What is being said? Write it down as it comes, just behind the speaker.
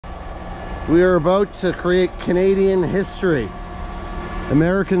We are about to create Canadian history.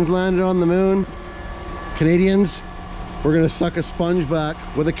 Americans landed on the moon. Canadians, we're gonna suck a sponge back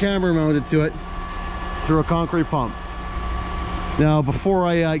with a camera mounted to it through a concrete pump. Now, before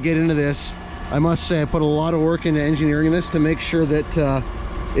I get into this, I must say I put a lot of work into engineering this to make sure that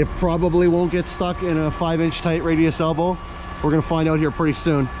it probably won't get stuck in a 5-inch tight radius elbow. We're gonna find out here pretty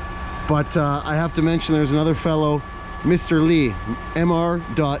soon. But I have to mention there's another fellow, Mr. Lee,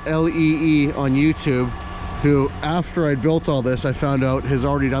 mr.lee on YouTube, who after I built all this, I found out has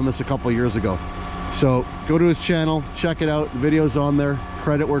already done this a couple of years ago. So go to his channel, check it out. The video's on there.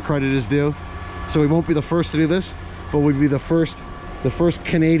 Credit where credit is due. So we won't be the first to do this, but we'd be the first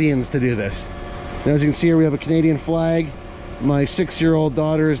Canadians to do this. Now, as you can see here, we have a Canadian flag. My 6-year-old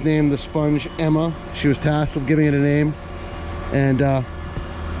daughter is named the sponge Emma. She was tasked with giving it a name, and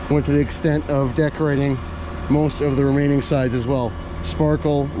went to the extent of decorating most of the remaining sides as well.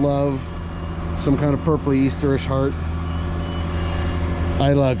 Sparkle, love, some kind of purpley Easterish heart.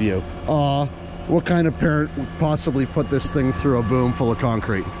 I love you. Aw, what kind of parent would possibly put this thing through a boom full of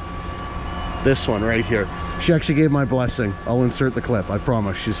concrete? This one right here. She actually gave my blessing. I'll insert the clip, I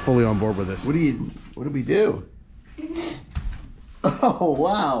promise. She's fully on board with this. What did we do? Oh,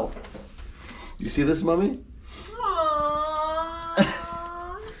 wow. You see this, Mummy? Aww.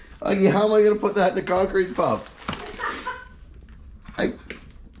 Aggie, how am I going to put that in a concrete pump? I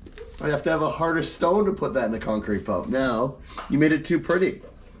have to have a harder stone to put that in a concrete pump. Now, you made it too pretty.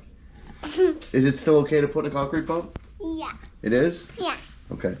 Is it still okay to put in a concrete pump? Yeah. It is? Yeah.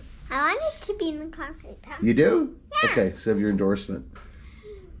 Okay. I want it to be in the concrete pump. You do? Yeah. Okay, so have your endorsement.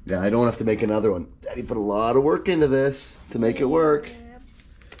 Yeah, I don't have to make another one. Daddy put a lot of work into this to make it work.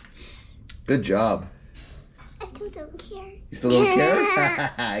 Good job. I still don't care. You still don't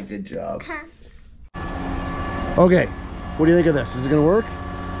care? Good job. Okay, what do you think of this? Is it gonna work?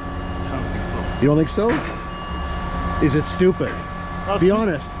 I don't think so. You don't think so? Is it stupid? Be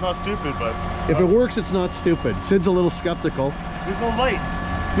honest. Not stupid, but If it works, it's not stupid. Sid's a little skeptical. there's no light.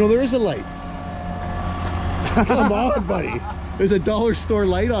 No, there is a light. Come on, buddy. There's a dollar store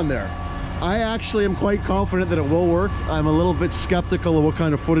light on there. I actually am quite confident that it will work. I'm a little bit skeptical of what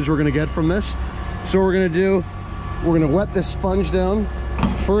kind of footage we're gonna get from this. So what we're gonna do, we're gonna wet this sponge down.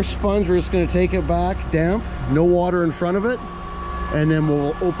 First sponge, we're just gonna take it back damp, no water in front of it. And then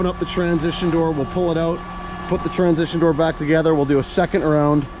we'll open up the transition door, we'll pull it out, put the transition door back together. We'll do a second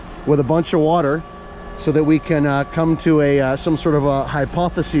round with a bunch of water so that we can come to a some sort of a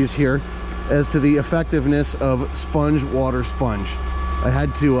hypothesis here as to the effectiveness of sponge water sponge. I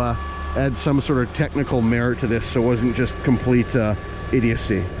had to add some sort of technical merit to this so it wasn't just complete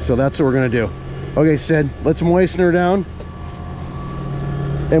idiocy. So that's what we're gonna do. Okay, Sid, let's moisten her down.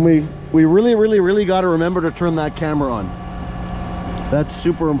 And we really got to remember to turn that camera on. That's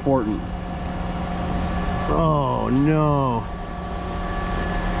super important. Oh no.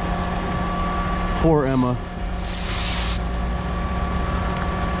 Poor Emma.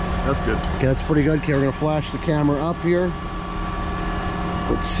 That's good. Okay, that's pretty good. Okay, we're gonna flash the camera up here.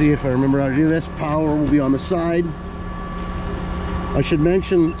 Let's see if I remember how to do this. Power will be on the side. I should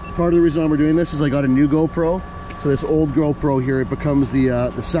mention, part of the reason why we're doing this is I got a new GoPro. So this old GoPro here, it becomes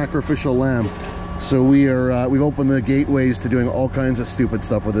the sacrificial lamb. So we've opened the gateways to doing all kinds of stupid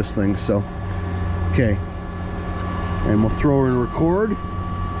stuff with this thing. So, okay. And we'll throw her in record.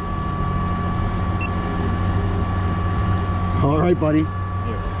 All right, buddy. Here,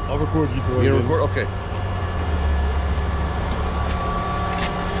 I'll record you for You record? Okay.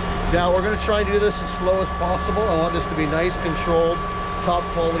 Now we're going to try and do this as slow as possible. I want this to be nice, controlled, top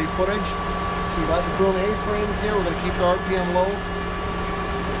quality footage. So we've got the chrome A-frame here. We're going to keep the RPM low.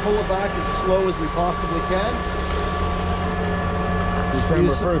 Pull it back as slow as we possibly can.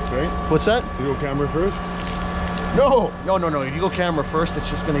 camera first, right? What's that? You go camera first? No. If you go camera first, it's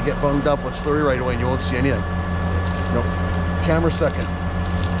just going to get bunged up with slurry right away and you won't see anything. Nope. Camera second.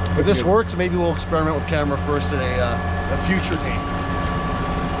 If this works, maybe we'll experiment with camera first at a future date.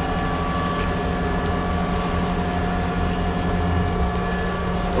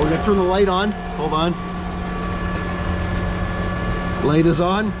 We're gonna turn the light on. Hold on. Light is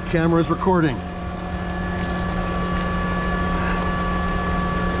on. Camera is recording.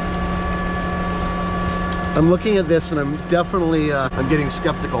 I'm looking at this and I'm definitely I'm getting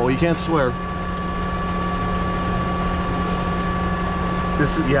skeptical. You can't swear.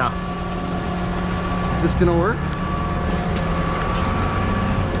 This is, yeah. Is this gonna work?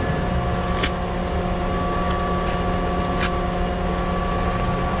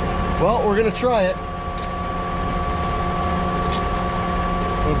 Well, we're gonna try it.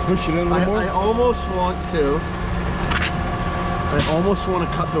 Want to push it in a little more? I almost want to. I almost want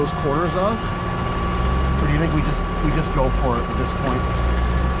to cut those corners off. Or do you think we just go for it at this point?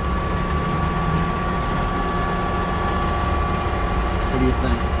 What do you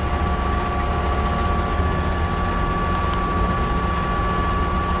think?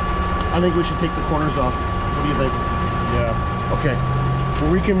 I think we should take the corners off. What do you think? Yeah. Okay.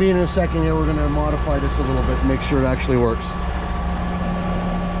 We'll reconvene in a second here. We're going to modify this a little bit and make sure it actually works.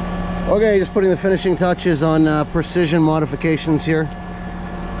 Okay, just putting the finishing touches on precision modifications here.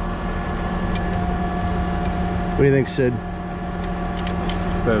 What do you think, Sid?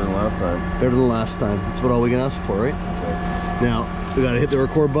 Better than last time. Better than last time. That's what all we can ask for, right? Okay. Now, we got to hit the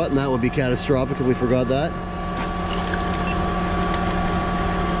record button. That would be catastrophic if we forgot that.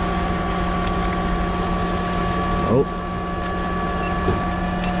 Oh.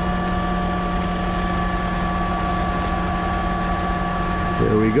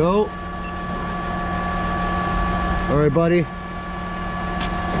 There we go. All right, buddy.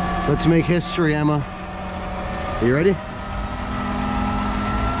 Let's make history, Emma. Are you ready?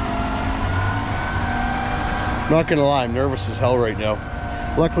 Not gonna lie, I'm nervous as hell right now.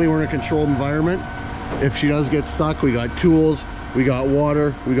 Luckily, we're in a controlled environment. If she does get stuck, we got tools, we got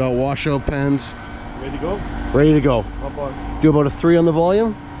water, we got washout pens. Ready to go? Ready to go. Hop on. Do about a 3 on the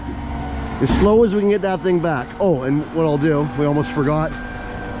volume. As slow as we can get that thing back. Oh, and what I'll do, we almost forgot.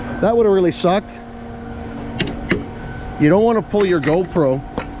 That would have really sucked. You don't want to pull your GoPro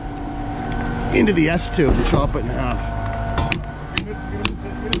into the S-tube and chop it in half.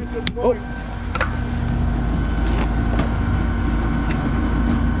 Oh.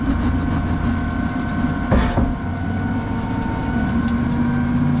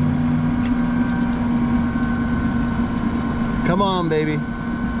 Come on, baby.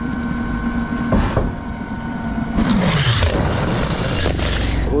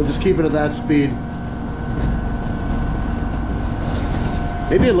 We'll just keep it at that speed.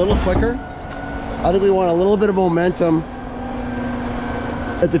 Maybe a little quicker. I think we want a little bit of momentum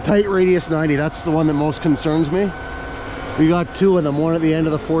at the tight radius 90. That's the one that most concerns me. We got 2 of them, one at the end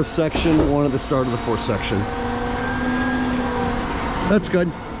of the 4th section, one at the start of the 4th section. That's good.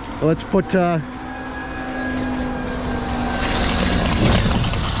 Well, let's put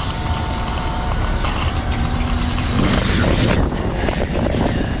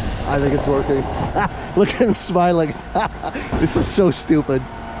I think it's working. Look at him smiling. This is so stupid.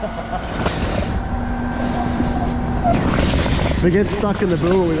 If it gets stuck in the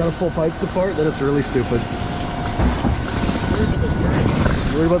boom and we gotta pull pipes apart, then it's really stupid.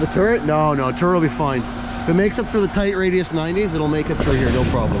 You worried about the turret? No, no, turret will be fine. If it makes it through the tight radius 90s, it'll make it through here, no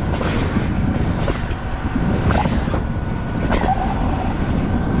problem.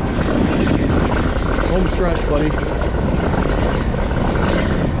 Home stretch, buddy.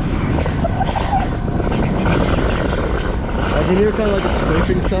 I can hear kind of like a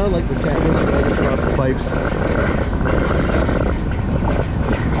scraping sound, like the camera's going across the pipes.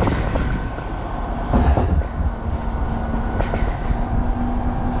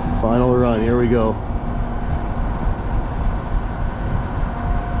 Final run, here we go.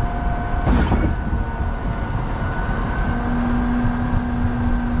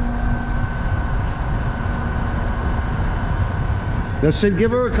 Now, Sid, give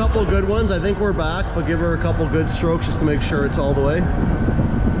her a couple good ones. I think we're back, but give her a couple good strokes just to make sure it's all the way.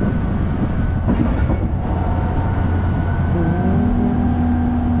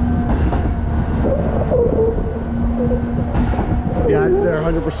 Yeah, it's there,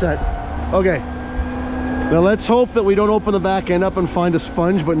 100%. Okay. Now let's hope that we don't open the back end up and find a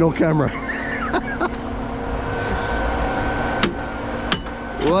sponge, but no camera.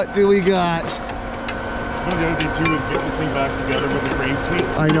 What do we got? The other thing too is getting this thing back together with the frames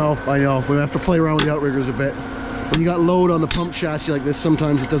tweaked. I know. We have to play around with the outriggers a bit. When you got load on the pump chassis like this,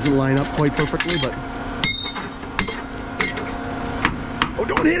 sometimes it doesn't line up quite perfectly, but... Oh,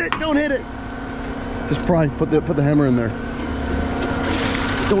 don't hit it! Don't hit it! Just pry. Put the hammer in there.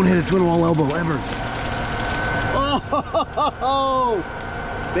 Don't hit a twin wall elbow, ever. Oh,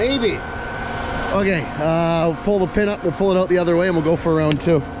 baby! Okay, we'll pull the pin up, we'll pull it out the other way, and we'll go for round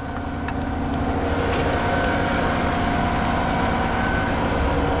 2.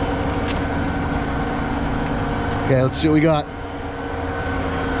 Okay, let's see what we got.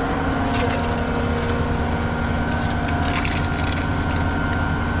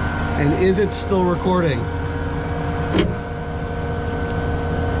 And is it still recording?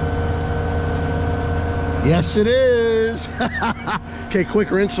 Yes, it is. Okay, quick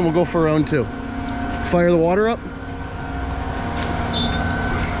rinse and we'll go for round 2. Let's fire the water up.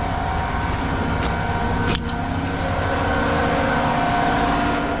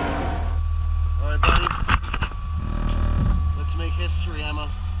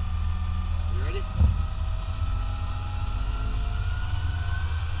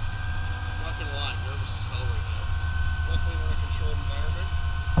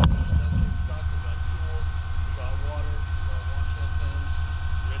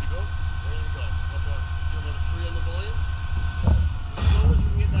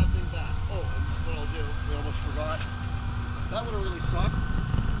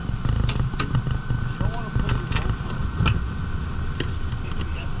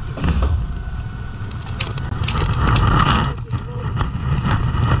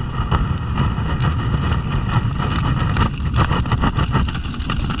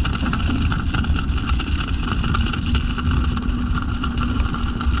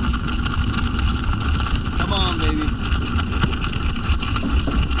 down, baby.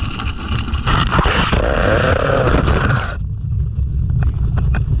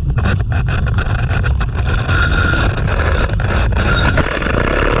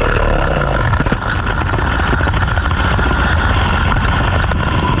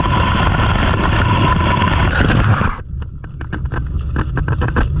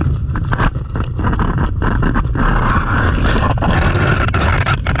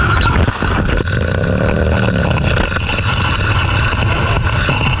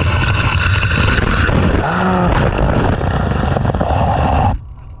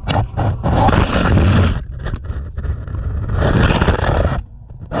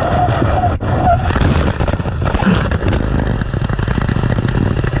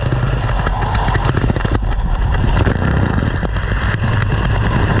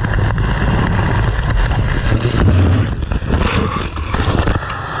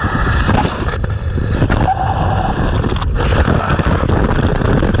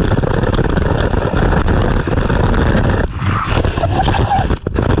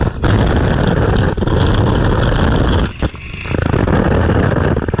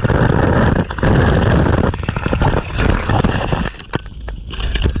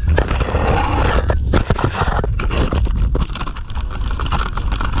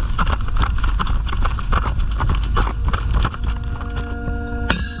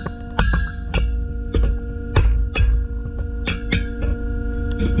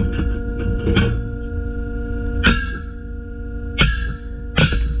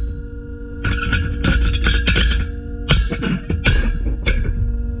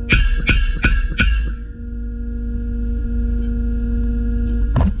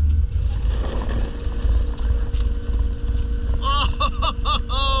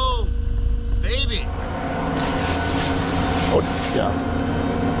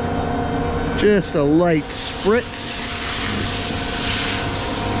 Just a light spritz.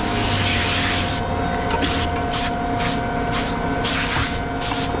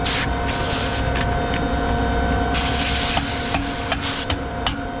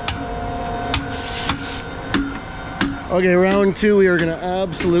 Okay, round two, we are going to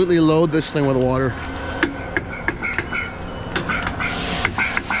absolutely load this thing with water.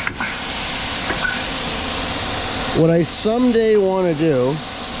 What I someday want to do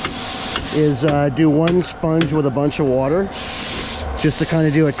is do one sponge with a bunch of water, just to kind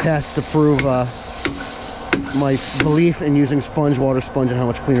of do a test to prove my belief in using water-sponge and how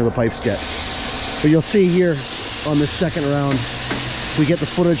much cleaner the pipes get. But you'll see here on this second round, if we get the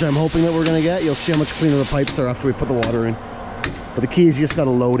footage I'm hoping that we're going to get, you'll see how much cleaner the pipes are after we put the water in. But the key is you just got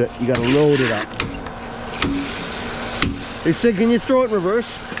to load it. You got to load it up. Hey Sid, can you throw it in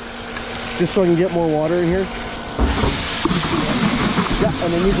reverse? Just so I can get more water in here. Yeah,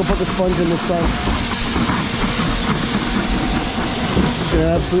 and then you can put the sponge in this time. Just gonna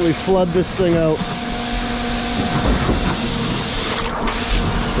absolutely flood this thing out.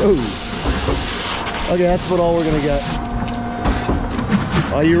 Oh. Okay, that's about all we're gonna get.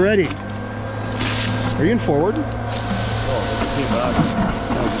 Are you ready? Are you in forward? Oh, it just came back.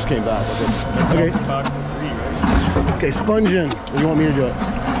 Oh, it just came back. Okay. Okay. Back to 3, right? Okay, sponge in. Or do you want me to do it?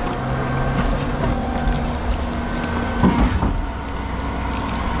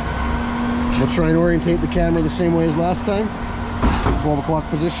 We'll try and orientate the camera the same way as last time. 12 o'clock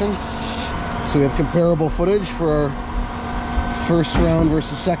position. So we have comparable footage for our first round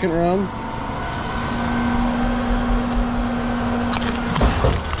versus second round.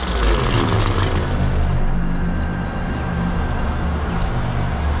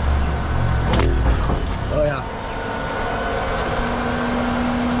 Oh yeah.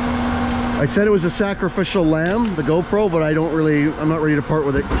 I said it was a sacrificial lamb, the GoPro, but I'm not ready to part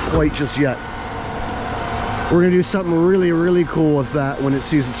with it quite just yet. We're gonna do something really, really cool with that when it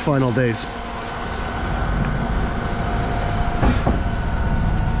sees its final days.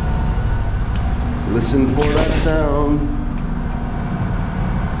 Listen for that sound.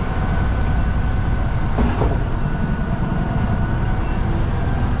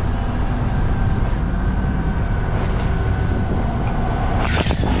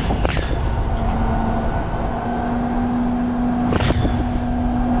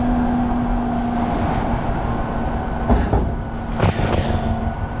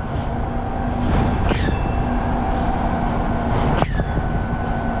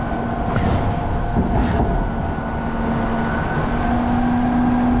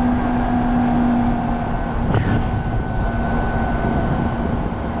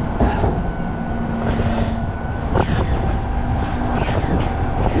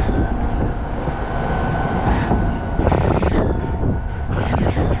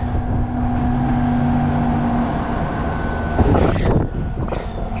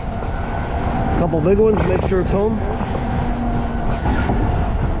 Couple big ones, make sure it's home.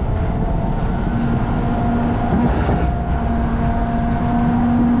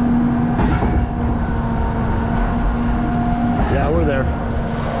 Yeah, we're there.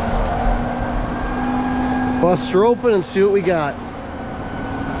 Bust her open and see what we got.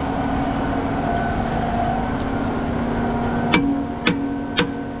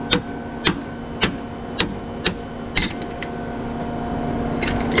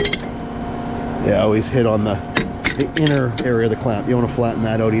 Yeah, always hit on the inner area of the clamp. You don't want to flatten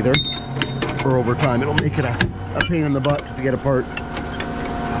that out either, or over time it'll make it a pain in the butt to get apart.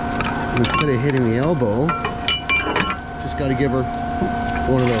 And instead of hitting the elbow, just got to give her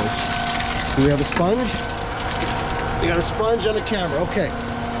one of those. Do we have a sponge? We got a sponge on the camera. Okay,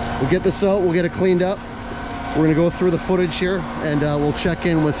 we'll get this out, we'll get it cleaned up. We're gonna go through the footage here, and we'll check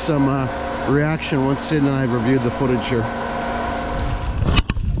in with some reaction once Sid and I have reviewed the footage here.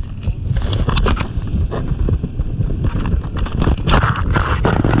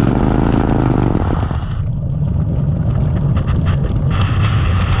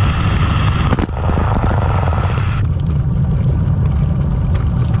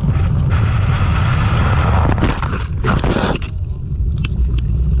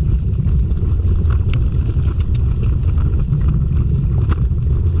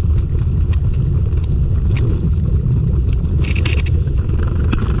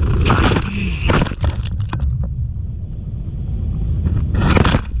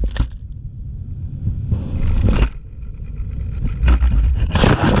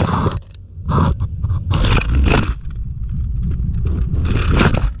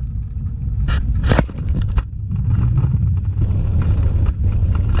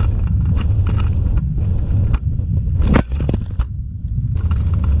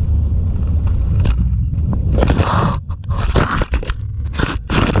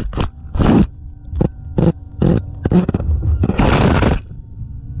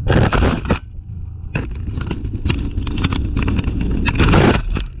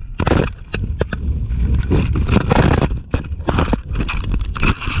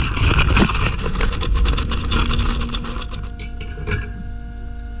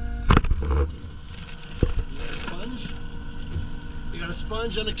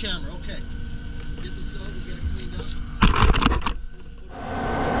 Sponge on the camera. Okay, get this out and get it cleaned up.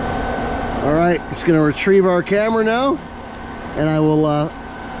 All right, just gonna retrieve our camera now, and I will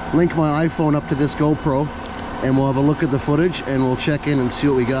link my iPhone up to this GoPro, and we'll have a look at the footage and we'll check in and see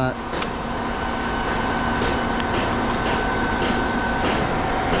what we got.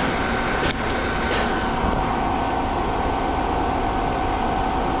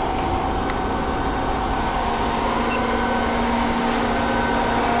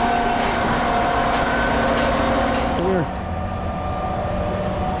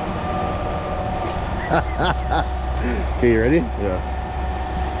 Okay, you ready? Yeah.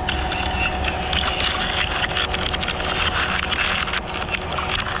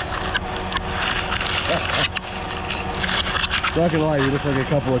 Not gonna lie, we look like a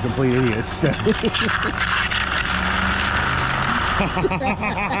couple of complete idiots. It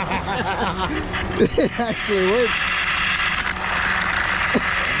actually worked.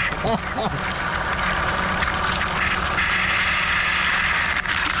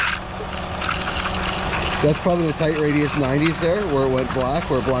 That's probably the tight radius 90s there, where it went black,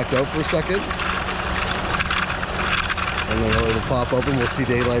 where it blacked out for a second. And then it'll pop open, we'll see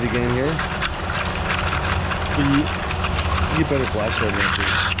daylight again here. You better flashlight too.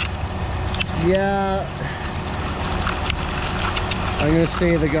 Yeah. I'm gonna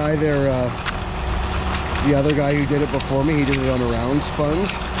say the guy there, the other guy who did it before me, he did it on a round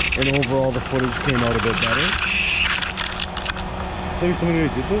sponge, and overall the footage came out a bit better. Maybe somebody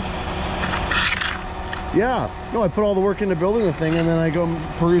already did this? Yeah, no, I put all the work into building the thing, and then I go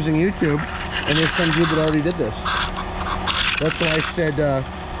perusing YouTube, and there's some dude that already did this. That's why I said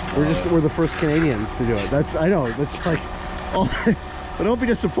we're the first Canadians to do it. That's, I know, that's like, oh, but don't be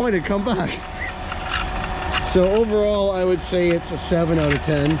disappointed, come back. So overall, I would say it's a 7 out of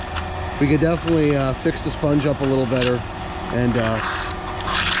 10. We could definitely fix the sponge up a little better, and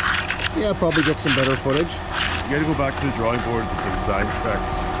yeah, probably get some better footage. You gotta go back to the drawing board with the design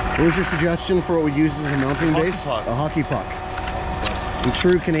specs. What was your suggestion for what we'd use as a mounting base? Puck. A hockey puck. In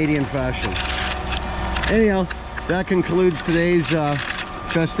true Canadian fashion. Anyhow, that concludes today's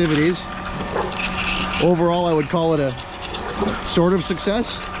festivities. Overall, I would call it a sort of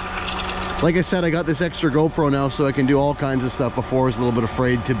success. Like I said, I got this extra GoPro now, so I can do all kinds of stuff. Before I was a little bit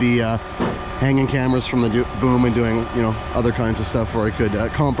afraid to be hanging cameras from the boom and doing, you know, other kinds of stuff where I could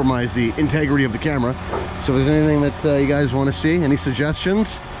compromise the integrity of the camera. So if there's anything that you guys want to see, any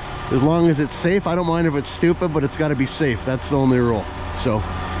suggestions, As long as it's safe. I don't mind if it's stupid, but it's got to be safe. That's the only rule. So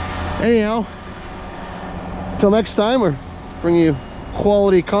anyhow, till next time, we're bringing you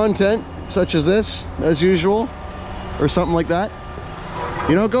quality content such as this, as usual, or something like that.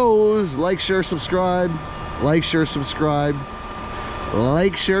 You know it goes. Like, share, subscribe. Like, share, subscribe.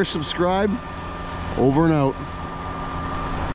 Like, share, subscribe. Over and out.